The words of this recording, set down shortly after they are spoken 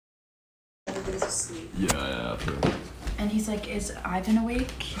was asleep. Yeah. And he's like, is Ivan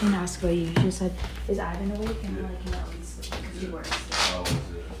awake? He didn't ask about you. He just said, is Ivan awake? And I'm like, no, he's asleep because he works.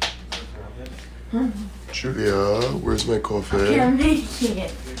 Julia, where's my coffee? Okay, I'm making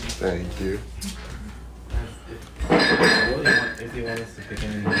it. Thank you. If you want us to pick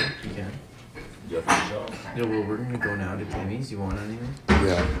anything, you can. Yeah, for sure. No, well, we're gonna go now to Timmy's. You want anything?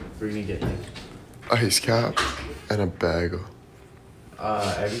 Yeah. We're gonna get like Ice cap and a bagel.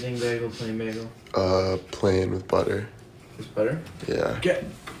 everything bagel, plain bagel. Plain with butter. Just butter? Yeah. Okay.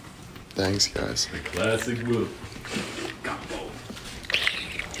 Thanks, guys. The classic whip.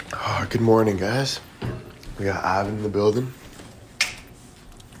 Oh, good morning, guys. We got Ivan in the building.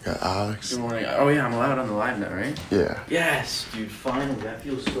 We got Alex. Good morning. Oh yeah, I'm allowed on the live now, right? Yeah. Yes, dude. Finally, that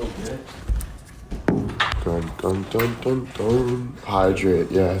feels so good. Dun dun dun dun dun. Hydrate,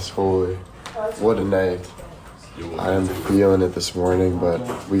 yes, holy. What a night. I am feeling it this morning,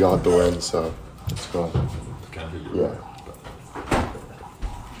 but we got the win, so let's go. Yeah.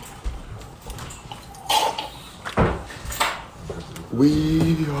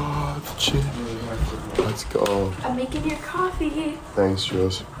 We are the champ. Let's go. I'm making your coffee. Thanks,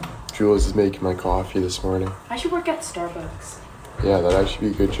 Jules. Jules is making my coffee this morning. I should work at Starbucks. Yeah, that'd actually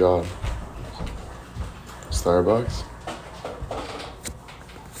be a good job. Starbucks?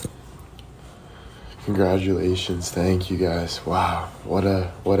 Congratulations, thank you guys. Wow, what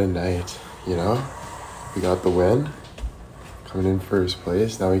a night, you know? We got the win. Coming in first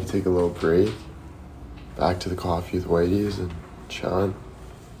place. Now we can take a little break. Back to the coffee with Whitey's and chilling.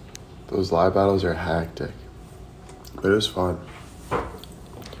 Those live battles are hectic. But it was fun.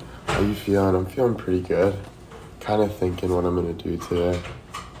 How you feeling? I'm feeling pretty good. Kind of thinking what I'm gonna do today.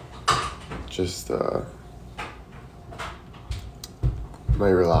 Just might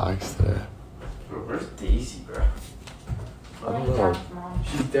relax today. Bro, where's Daisy, bro? I don't know.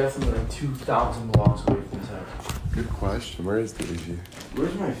 She's definitely like 2,000 blocks away from this house. Good question. Where is Daisy?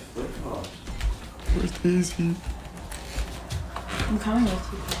 Where's my flip-flops? Where's Daisy? I'm coming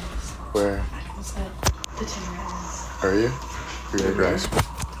with you guys. Where? I was at the Tim Hortons. Are you? You're gonna drive?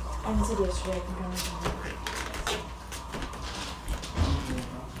 I said yesterday I can come with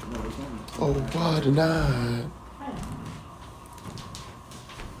you. Oh, what a night.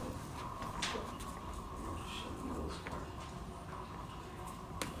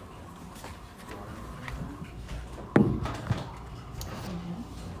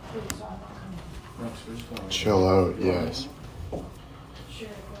 Chill out, yes. Sure,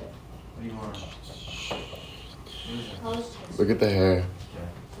 but What do you want? Look at the hair.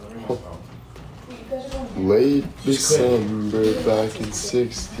 you guys are going Late December back in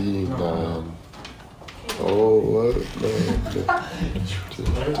 69. Oh, what man. Dude, I'm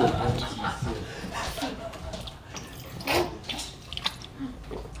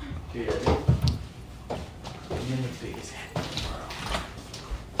in the biggest head.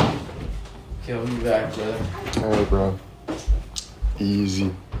 Okay, I'll be back, brother. Alright, bro.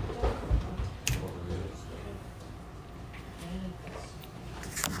 Easy.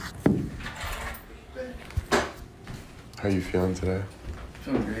 How you feeling today?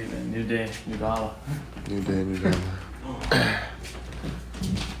 Feeling great, man. New day, new dollar. New day, new day.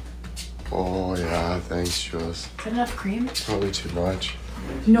 Oh, yeah, thanks, Jules. Is that enough cream? Probably too much.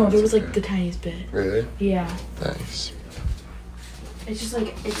 No, there was like the tiniest bit. Really? Yeah. Thanks. It's just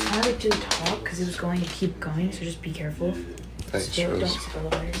like, it's kind of like to the top because it was going to keep going, so just be careful. Thanks, Don't Jules. spill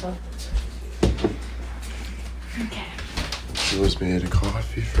it on yourself. Okay. Jules made a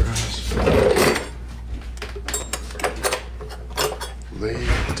coffee for us. Late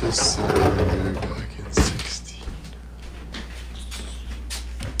December back in 16.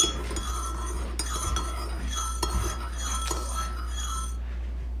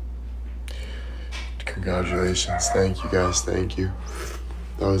 Congratulations. Thank you guys. Thank you.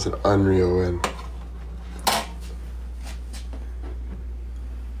 That was an unreal win.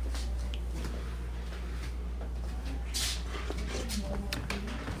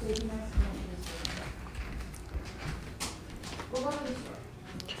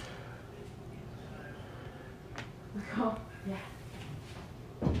 Oh, yeah.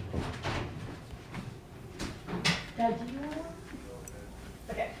 Dad, do you want one?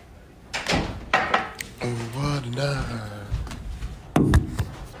 Okay. Oh, what a night.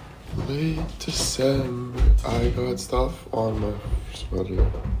 Late December. I got stuff on my sweater.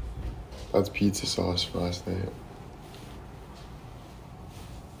 That's pizza sauce from last night.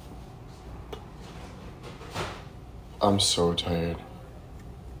 I'm so tired.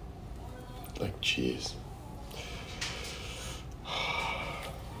 Like, jeez.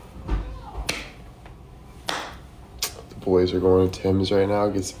 The boys are going to Tim's right now,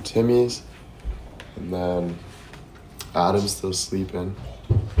 get some Timmy's. And then Adam's still sleeping.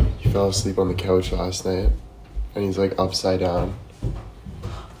 He fell asleep on the couch last night. And he's like upside down.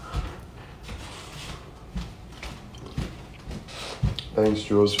 Thanks,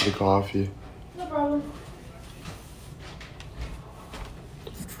 Jules, for the coffee. No problem.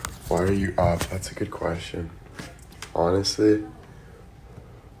 Why are you up? That's a good question. Honestly,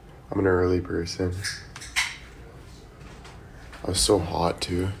 I'm an early person. I was so hot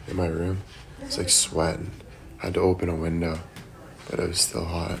too in my room. It's like sweating. I had to open a window, but it was still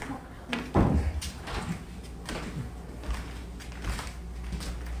hot.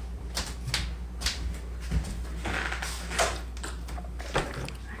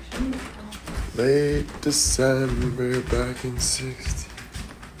 Late December back in 60.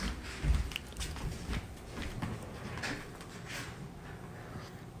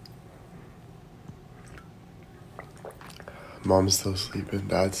 Mom's still sleeping,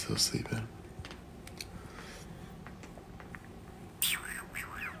 Dad's still sleeping.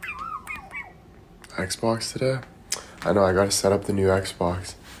 Xbox today? I know, I gotta set up the new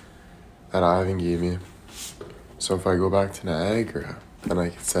Xbox that Ivan gave me. So if I go back to Niagara, then I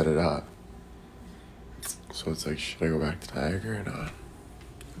can set it up. So it's like, should I go back to Niagara or not?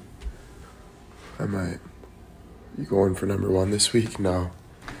 I might. You going for number 1 this week? No,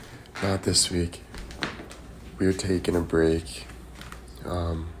 not this week. We're taking a break.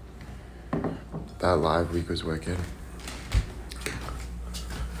 That live week was wicked.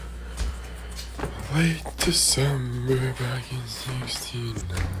 Late December back in 69.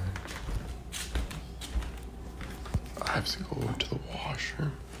 I have to go to the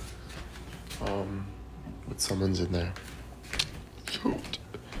washroom. But someone's in there.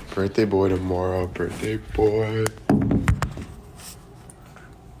 Birthday boy tomorrow, birthday boy.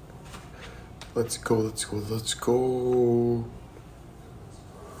 Let's go, let's go, let's go.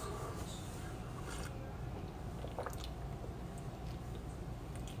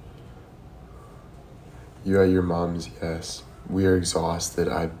 You at your mom's, yes. We are exhausted,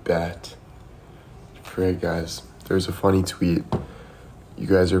 I bet. Frig, guys. There's a funny tweet. You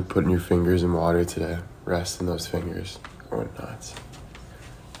guys are putting your fingers in water today. Resting those fingers. Going nuts.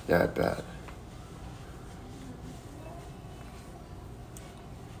 Yeah, I bet.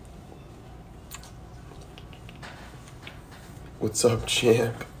 What's up,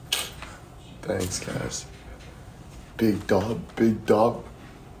 champ? Thanks, guys. Big dub, big dub.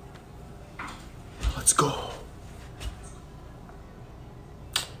 Let's go.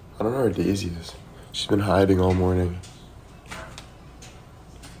 I don't know where Daisy is. She's been hiding all morning.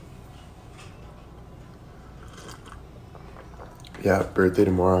 Yeah, birthday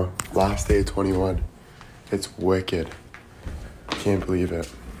tomorrow. Last day of 21. It's wicked. Can't believe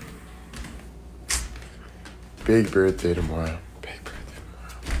it. Big birthday tomorrow. Big birthday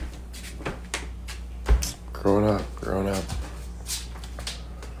tomorrow. Growing up, growing up.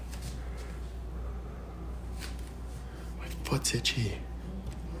 My foot's itchy.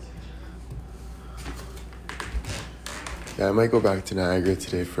 Yeah, I might go back to Niagara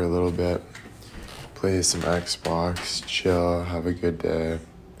today for a little bit. Play some Xbox, chill, have a good day.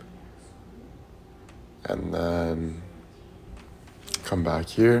 And then come back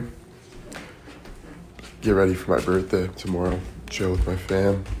here. Get ready for my birthday tomorrow. Chill with my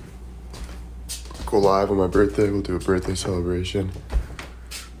fam. Go live on my birthday. We'll do a birthday celebration.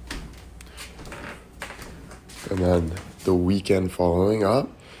 And then the weekend following up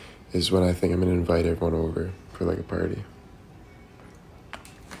is when I think I'm gonna invite everyone over for like a party.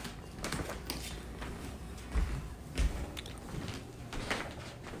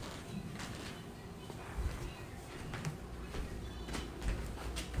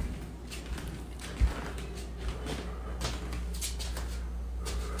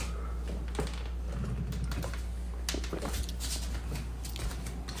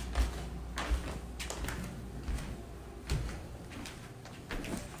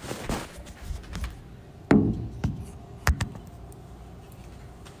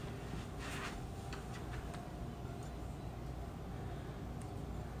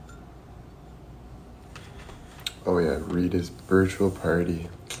 Oh yeah, Rita's virtual party,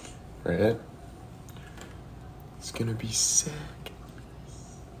 right? It's gonna be sick.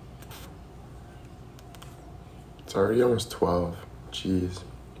 It's already almost 12, jeez.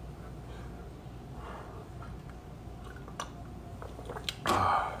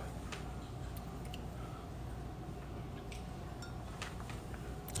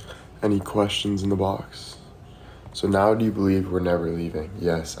 Any questions in the box? So now do you believe we're never leaving?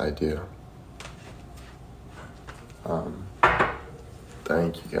 Yes, I do.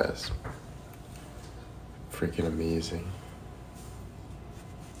 Thank you guys. Freaking amazing.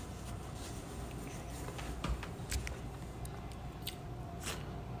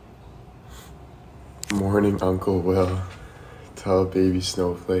 morning, Uncle Will. Tell baby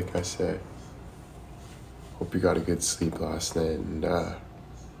Snowflake I say, hope you got a good sleep last night and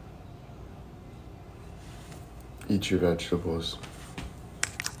eat your vegetables.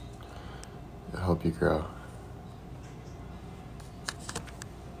 It'll help you grow.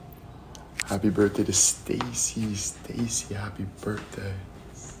 Happy birthday to Stacy. Stacy, happy birthday.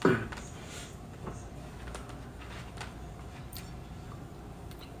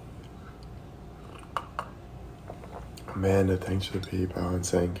 Amanda, thanks for the PayPal and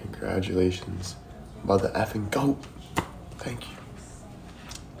saying congratulations. About the effing goat. Thank you.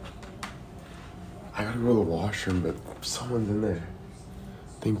 I gotta go to the washroom, but someone's in there.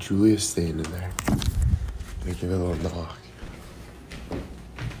 I think Julia's staying in there. Gonna give it a little knock.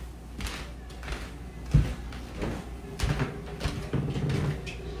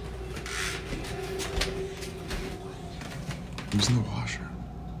 Who's in the washroom?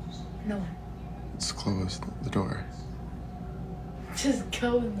 No one. It's closed, the door. Just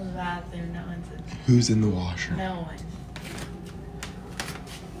go in the bathroom. No one's in. Who's in the washroom? No one.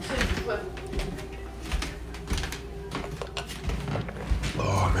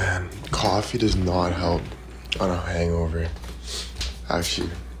 Oh man, coffee does not help on a hangover.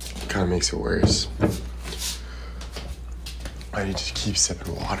 Actually, kind of makes it worse. I need to keep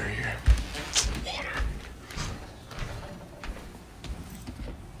sipping water here. Water.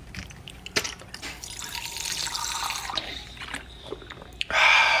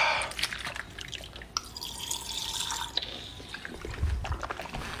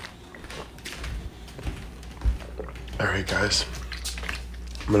 All right, guys.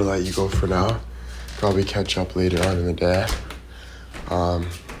 I'm gonna let you go for now. Probably catch up later on in the day.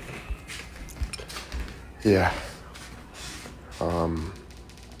 Yeah.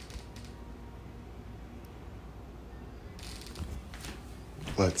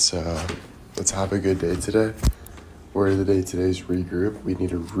 Let's have a good day today. Word of the day today is regroup. We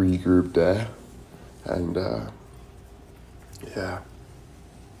need a regroup day. And yeah.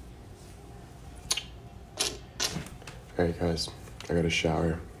 Alright guys, I gotta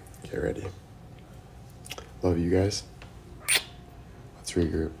shower. Get ready. Love you guys. Let's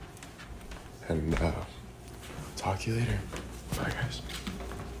regroup. And talk to you later. Bye guys.